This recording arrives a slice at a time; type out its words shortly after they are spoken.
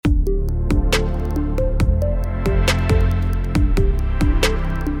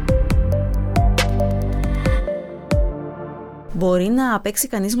Μπορεί να παίξει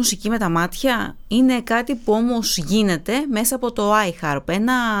κανείς μουσική με τα μάτια? Είναι κάτι που όμως γίνεται μέσα από το iHarp,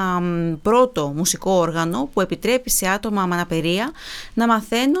 ένα πρώτο μουσικό όργανο που επιτρέπει σε άτομα με αναπηρία να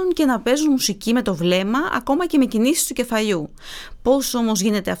μαθαίνουν και να παίζουν μουσική με το βλέμμα, ακόμα και με κινήσεις του κεφαλιού. Πώς όμως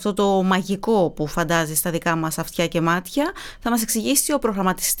γίνεται αυτό το μαγικό που φαντάζει στα δικά μας αυτιά και μάτια, θα μας εξηγήσει ο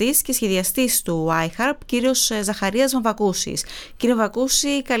προγραμματιστής και σχεδιαστής του iHarp, κύριος Ζαχαρίας Βαμβακούσης. Κύριε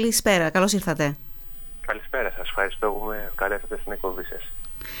Βαμβακούση, καλησπέρα, καλώς ήρθατε. Καλησπέρα σας, ευχαριστώ που με καλέσατε στην εκπομπή σας.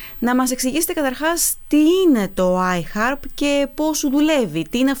 Να μας εξηγήσετε καταρχάς τι είναι το iHarp και πώς δουλεύει,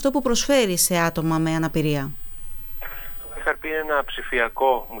 τι είναι αυτό που προσφέρει σε άτομα με αναπηρία. Το iHarp είναι ένα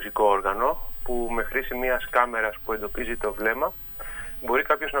ψηφιακό μουσικό όργανο που με χρήση μιας κάμερας που εντοπίζει το βλέμμα μπορεί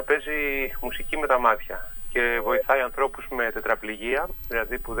κάποιος να παίζει μουσική με τα μάτια και βοηθάει ανθρώπους με τετραπληγία,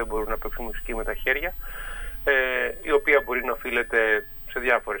 δηλαδή που δεν μπορούν να παίξουν μουσική με τα χέρια, η οποία μπορεί να οφείλεται σε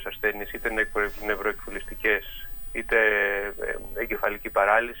διάφορες ασθένειες, είτε νευροεκφυλιστικές, είτε εγκεφαλική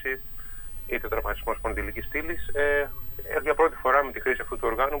παράλυση, είτε τραυματισμός σπονδυλικής στήλης. Για πρώτη φορά με τη χρήση αυτού του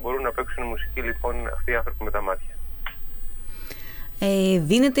οργάνου μπορούν να παίξουν μουσική λοιπόν αυτοί οι άνθρωποι με τα μάτια.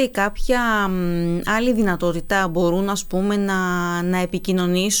 Δίνεται κάποια άλλη δυνατότητα, μπορούν ας πούμε να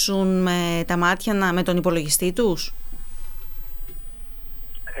επικοινωνήσουν με τα μάτια, με τον υπολογιστή τους?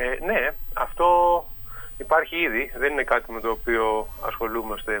 Ναι, αυτό υπάρχει ήδη, δεν είναι κάτι με το οποίο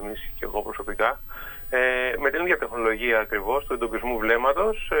ασχολούμαστε εμείς και εγώ προσωπικά. Με την ίδια τεχνολογία ακριβώς του εντοπισμού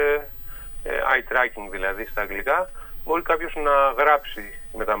βλέμματος, eye tracking δηλαδή στα αγγλικά, μπορεί κάποιος να γράψει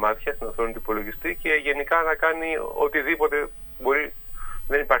με τα μάτια στην οθόνη του υπολογιστή και γενικά να κάνει οτιδήποτε μπορεί.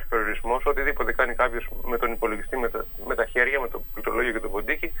 Δεν υπάρχει περιορισμός, οτιδήποτε κάνει κάποιος με τον υπολογιστή, με τα χέρια, με το πληκτρολόγιο και το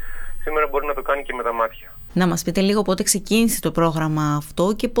ποντίκι, σήμερα μπορεί να το κάνει και με τα μάτια. Να μας πείτε λίγο πότε ξεκίνησε το πρόγραμμα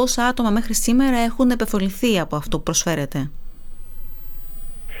αυτό και πόσα άτομα μέχρι σήμερα έχουν επωφεληθεί από αυτό που προσφέρετε.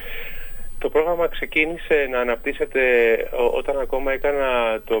 Το πρόγραμμα ξεκίνησε να αναπτύσσεται όταν ακόμα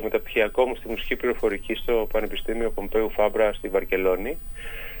έκανα το μεταπτυχιακό μου στη μουσική πληροφορική στο Πανεπιστήμιο Πομπέου Φάμπρα στη Βαρκελόνη,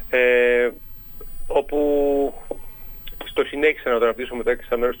 όπου το συνέχισα να το αναπτύσσω μετά και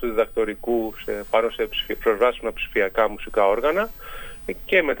στα μέρος του διδακτορικού πάνω σε προσβάσιμα ψηφιακά μουσικά όργανα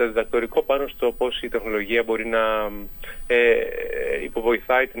και μεταδιδακτορικό πάνω στο πώς η τεχνολογία μπορεί να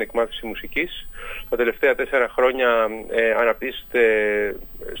υποβοηθάει την εκμάθηση μουσικής. Τα τελευταία 4 χρόνια αναπτύσσεται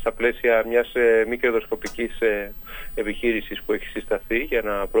στα πλαίσια μιας μη κερδοσκοπικής επιχείρησης που έχει συσταθεί για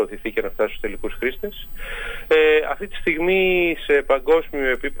να προωθηθεί και να φτάσει στους τελικούς χρήστες. Αυτή τη στιγμή σε παγκόσμιο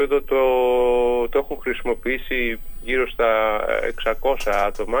επίπεδο το έχουν χρησιμοποιήσει γύρω στα 600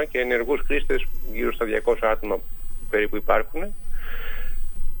 άτομα και ενεργούς χρήστες γύρω στα 200 άτομα περίπου υπάρχουν.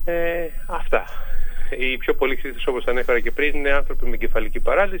 Αυτά. Οι πιο πολλοί χρήστες, όπως ανέφερα και πριν, είναι άνθρωποι με εγκεφαλική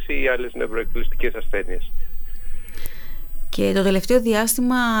παράλυση ή άλλες νευροεκφυλιστικές ασθένειες. Και το τελευταίο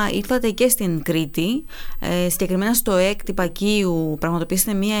διάστημα ήρθατε και στην Κρήτη, συγκεκριμένα στο ΕΚ Πακίου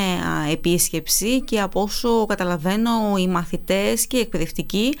πραγματοποιήσετε μία επίσκεψη και από όσο καταλαβαίνω οι μαθητές και οι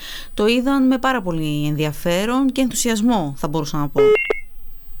εκπαιδευτικοί το είδαν με πάρα πολύ ενδιαφέρον και ενθουσιασμό, θα μπορούσα να πω.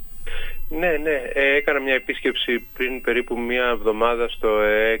 Ναι, έκανα μια επίσκεψη πριν περίπου μία εβδομάδα στο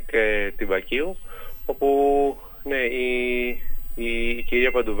ΕΚ Πακίου, όπου ναι, η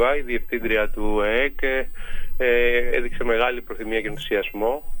κυρία Παντουβά, η διευθύντρια του ΕΚ, έδειξε μεγάλη προθυμία και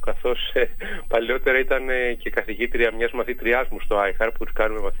ενθουσιασμό, καθώς παλαιότερα ήταν και καθηγήτρια μιας μαθήτριάς μου στο iHarp που τους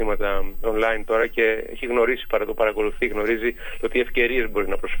κάνουμε μαθήματα online τώρα και έχει γνωρίσει, το παρακολουθεί, γνωρίζει το τι ευκαιρίες μπορεί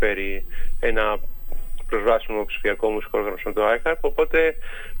να προσφέρει ένα προσβάσιμο ψηφιακό μουσικό όργανο στο iHarp, οπότε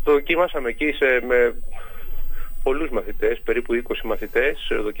το δοκίμασαμε εκεί με πολλούς μαθητές, περίπου 20 μαθητές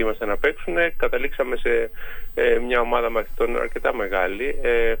δοκίμασαν να παίξουν. Καταλήξαμε σε μια ομάδα μαθητών αρκετά μεγάλη.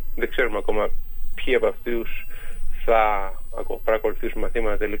 Δεν ξέρουμε ακόμα ποιοι από αυτούς θα παρακολουθήσουν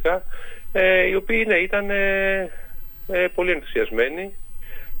μαθήματα τελικά, οι οποίοι ήταν πολύ ενθουσιασμένοι.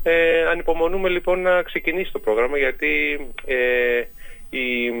 Ανυπομονούμε λοιπόν να ξεκινήσει το πρόγραμμα, γιατί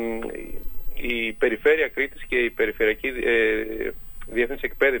η Περιφέρεια Κρήτης και η Περιφερειακή Διεύθυνση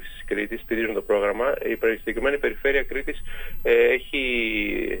Εκπαίδευσης της Κρήτης στηρίζουν το πρόγραμμα. Η συγκεκριμένη Περιφέρεια Κρήτης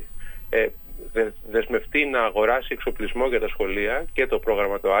έχει δεσμευτεί να αγοράσει εξοπλισμό για τα σχολεία και το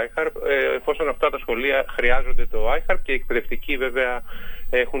πρόγραμμα το iHarp, εφόσον αυτά τα σχολεία χρειάζονται το iHarp και οι εκπαιδευτικοί βέβαια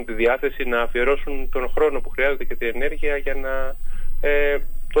έχουν τη διάθεση να αφιερώσουν τον χρόνο που χρειάζεται και την ενέργεια για να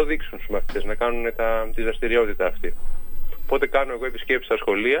το δείξουν στους μαθητές, να κάνουν τη δραστηριότητα αυτή. Οπότε κάνω εγώ επισκέψεις στα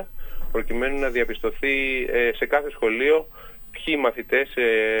σχολεία προκειμένου να διαπιστωθεί σε κάθε σχολείο ποιοι μαθητές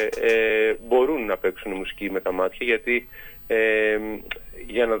μπορούν να παίξουν μουσική με τα μάτια, γιατί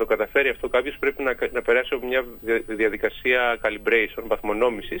για να το καταφέρει αυτό κάποιος πρέπει να περάσει από μια διαδικασία calibration,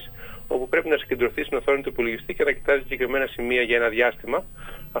 βαθμονόμησης, όπου πρέπει να συγκεντρωθεί στην οθόνη του υπολογιστή και να κοιτάζει συγκεκριμένα σημεία για ένα διάστημα.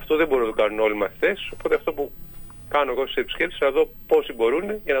 Αυτό δεν μπορούν να το κάνουν όλοι οι μαθητές, οπότε αυτό που κάνω εγώ στις επισκέψεις να δω πόσοι μπορούν,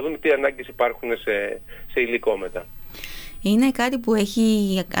 για να δούμε τι ανάγκες υπάρχουν σε υλικό μετά. Είναι κάτι που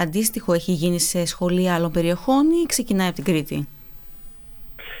αντίστοιχο έχει γίνει σε σχολεία άλλων περιοχών ή ξεκινάει από την Κρήτη?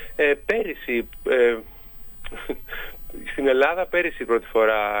 Πέρυσι, στην Ελλάδα πέρυσι πρώτη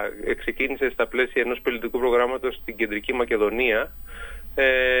φορά ξεκίνησε στα πλαίσια ενός πολιτικού προγράμματος στην Κεντρική Μακεδονία.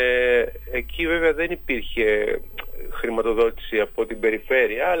 Εκεί βέβαια δεν υπήρχε χρηματοδότηση από την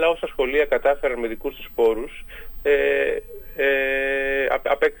περιφέρεια, αλλά όσα σχολεία κατάφεραν με δικούς τους πόρους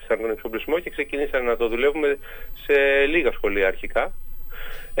απέκτησαν τον εξοπλισμό και ξεκίνησαν να το δουλεύουμε σε λίγα σχολεία αρχικά.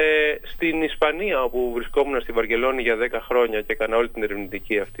 Στην Ισπανία, όπου βρισκόμουν στη Βαρκελόνη για 10 χρόνια και έκανα όλη την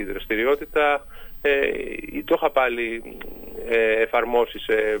ερευνητική αυτή δραστηριότητα, το είχα πάλι εφαρμόσει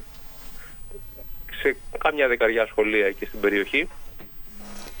σε κάμια δεκαριά σχολεία εκεί στην περιοχή,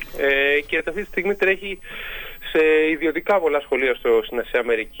 και αυτή τη στιγμή τρέχει σε ιδιωτικά πολλά σχολεία στην Ασία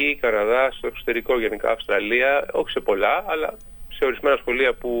Αμερική, Καναδά, στο εξωτερικό γενικά, Αυστραλία, όχι σε πολλά, αλλά σε ορισμένα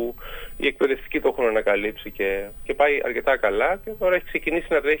σχολεία που οι εκπαιδευτικοί το έχουν ανακαλύψει και πάει αρκετά καλά, και τώρα έχει ξεκινήσει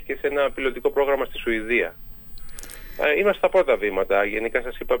να τρέχει και σε ένα πιλωτικό πρόγραμμα στη Σουηδία. Είμαστε στα πρώτα βήματα. Γενικά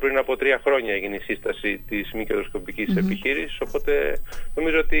σας είπα, πριν από 3 χρόνια έγινε η σύσταση της μη κερδοσκοπικής επιχείρησης, οπότε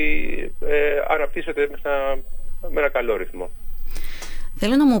νομίζω ότι αναπτύσσεται με ένα καλό ρυθμό.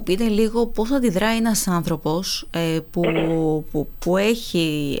 Θέλω να μου πείτε λίγο πώς αντιδράει ένας άνθρωπος που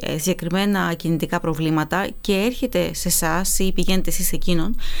έχει συγκεκριμένα κινητικά προβλήματα και έρχεται σε εσάς ή πηγαίνετε εσείς σε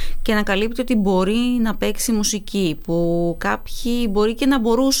εκείνον και ανακαλύπτει ότι μπορεί να παίξει μουσική, που κάποιοι μπορεί και να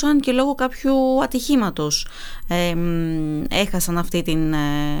μπορούσαν και λόγω κάποιου ατυχήματος έχασαν αυτή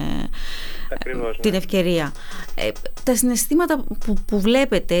την ευκαιρία. Τα συναισθήματα που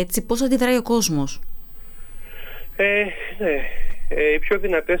βλέπετε, έτσι, πώς αντιδράει ο κόσμος? Ναι. Οι πιο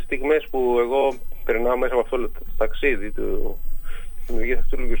δυνατές στιγμές που εγώ περνάω μέσα από αυτό το ταξίδι της δημιουργίας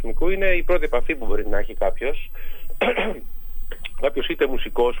αυτού του λογισμικού είναι η πρώτη επαφή που μπορεί να έχει κάποιος. Κάποιος είτε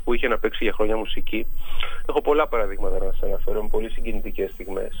μουσικός που είχε να παίξει για χρόνια μουσική. Έχω πολλά παραδείγματα να σας αναφέρω με πολύ συγκινητικές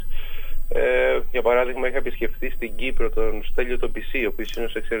στιγμές. Για παράδειγμα, είχα επισκεφτεί στην Κύπρο τον Στέλιο τον Πισί, ο οποίος είναι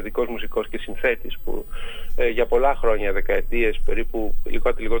ένας εξαιρετικός μουσικός και συνθέτης που για πολλά χρόνια, δεκαετίες, περίπου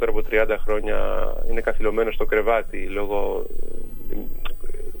λιγότερο από 30 χρόνια είναι καθυλωμένος στο κρεβάτι λόγω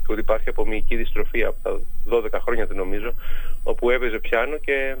του ότι υπάρχει απομυϊκή δυστροφία από τα 12 χρόνια του νομίζω, όπου έπαιζε πιάνο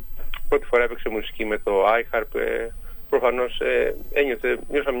και πρώτη φορά έπαιξε μουσική με το iHarp. Προφανώς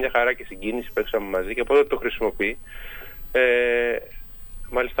νιώσαμε μια χαρά και συγκίνηση, παίξαμε μαζί και από τότε το χρησιμοποιεί.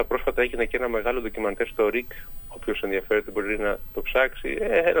 Μάλιστα πρόσφατα έγινε και ένα μεγάλο ντοκιμαντέρ στο ΡΙΚ, όποιος ενδιαφέρεται μπορεί να το ψάξει.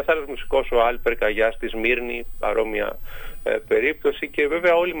 Ένας άλλος μουσικός, ο Άλπερ Καγιάς στη Σμύρνη, παρόμοια περίπτωση. Και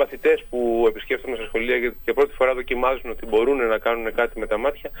βέβαια όλοι οι μαθητές που επισκέφτονται σε σχολεία και πρώτη φορά δοκιμάζουν ότι μπορούν να κάνουν κάτι με τα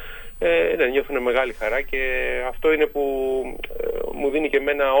μάτια, νιώθουν μεγάλη χαρά, και αυτό είναι που μου δίνει και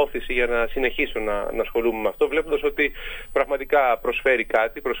εμένα όθηση για να συνεχίσω να ασχολούμαι με αυτό, βλέποντας ότι πραγματικά προσφέρει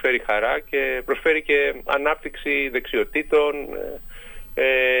κάτι, προσφέρει χαρά και προσφέρει και ανάπτυξη δεξιοτήτων,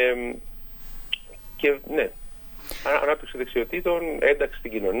 και ναι, ανάπτυξη δεξιοτήτων, ένταξη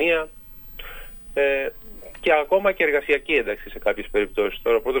στην κοινωνία, και ακόμα και εργασιακή ένταξη σε κάποιες περιπτώσεις.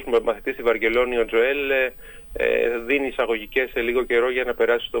 Τώρα ο πρώτος μαθητής στη Βαρκελόνη, ο Τζοέλ, δίνει εισαγωγικές σε λίγο καιρό για να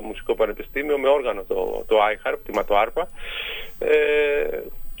περάσει στο Μουσικό Πανεπιστήμιο με όργανο το iHarp, τη ματοάρπα,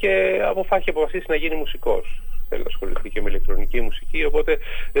 και έχει αποφασίσει να γίνει μουσικός. Θέλει να ασχοληθεί και με ηλεκτρονική μουσική, οπότε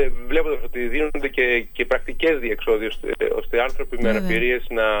βλέποντας ότι δίνονται και πρακτικές διεξόδοι ώστε άνθρωποι με αναπηρίες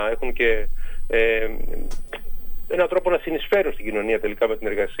να έχουν και έναν τρόπο να συνεισφέρουν στην κοινωνία τελικά με την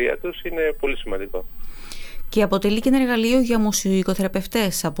εργασία τους, είναι πολύ σημαντικό. Και αποτελεί και ένα εργαλείο για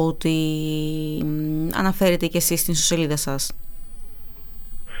μουσικοθεραπευτές, από ό,τι αναφέρετε και εσείς στην ιστοσελίδα σας.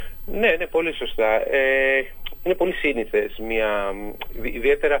 Ναι, πολύ σωστά. Είναι πολύ σύνηθες,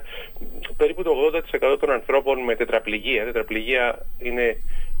 ιδιαίτερα περίπου το 80% των ανθρώπων με τετραπληγία. Τετραπληγία είναι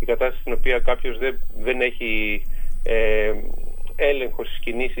η κατάσταση στην οποία κάποιος δεν έχει έλεγχο στις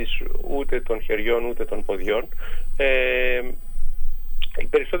κινήσεις ούτε των χεριών ούτε των ποδιών. Οι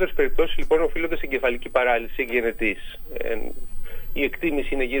περισσότερες περιπτώσεις λοιπόν οφείλονται στην κεφαλική παράλυση γενετής. Η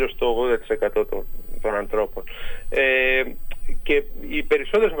εκτίμηση είναι γύρω στο 80% των ανθρώπων. Και οι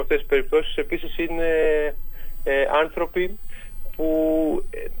περισσότερες από αυτές τις περιπτώσεις επίσης είναι άνθρωποι που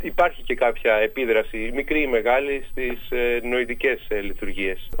υπάρχει και κάποια επίδραση, μικρή ή μεγάλη, στις νοητικές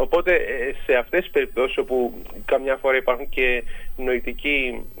λειτουργίες. Οπότε σε αυτές τις περιπτώσεις όπου καμιά φορά υπάρχουν και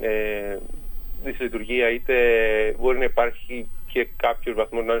νοητική δυσλειτουργία, είτε μπορεί να υπάρχει και κάποιος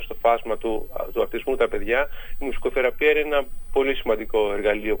βαθμός να είναι στο φάσμα του αυτισμού τα παιδιά, η μουσικοθεραπεία είναι ένα πολύ σημαντικό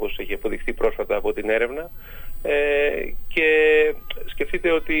εργαλείο, όπως έχει αποδειχθεί πρόσφατα από την έρευνα. Και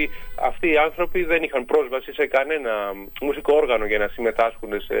σκεφτείτε ότι αυτοί οι άνθρωποι δεν είχαν πρόσβαση σε κανένα μουσικό όργανο για να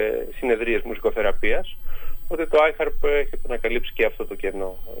συμμετάσχουν σε συνεδρίες μουσικοθεραπείας, Οπότε το iHarp έρχεται να καλύψει και αυτό το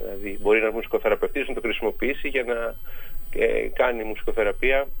κενό. Δηλαδή μπορεί ένας μουσικοθεραπευτής να το χρησιμοποιήσει για να κάνει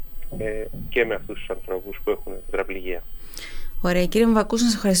μουσικοθεραπεία και με αυτούς τους ανθρώπους που έχουν τετραπληγία. Ωραία, κύριε Μβακού, να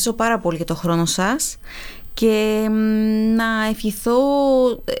σας ευχαριστήσω πάρα πολύ για το χρόνο σας και να ευχηθώ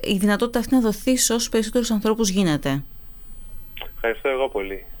η δυνατότητα αυτή να δοθεί σε όσους περισσότερους ανθρώπους γίνεται. Ευχαριστώ εγώ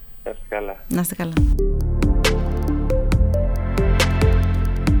πολύ. Να είστε καλά. Να είστε καλά.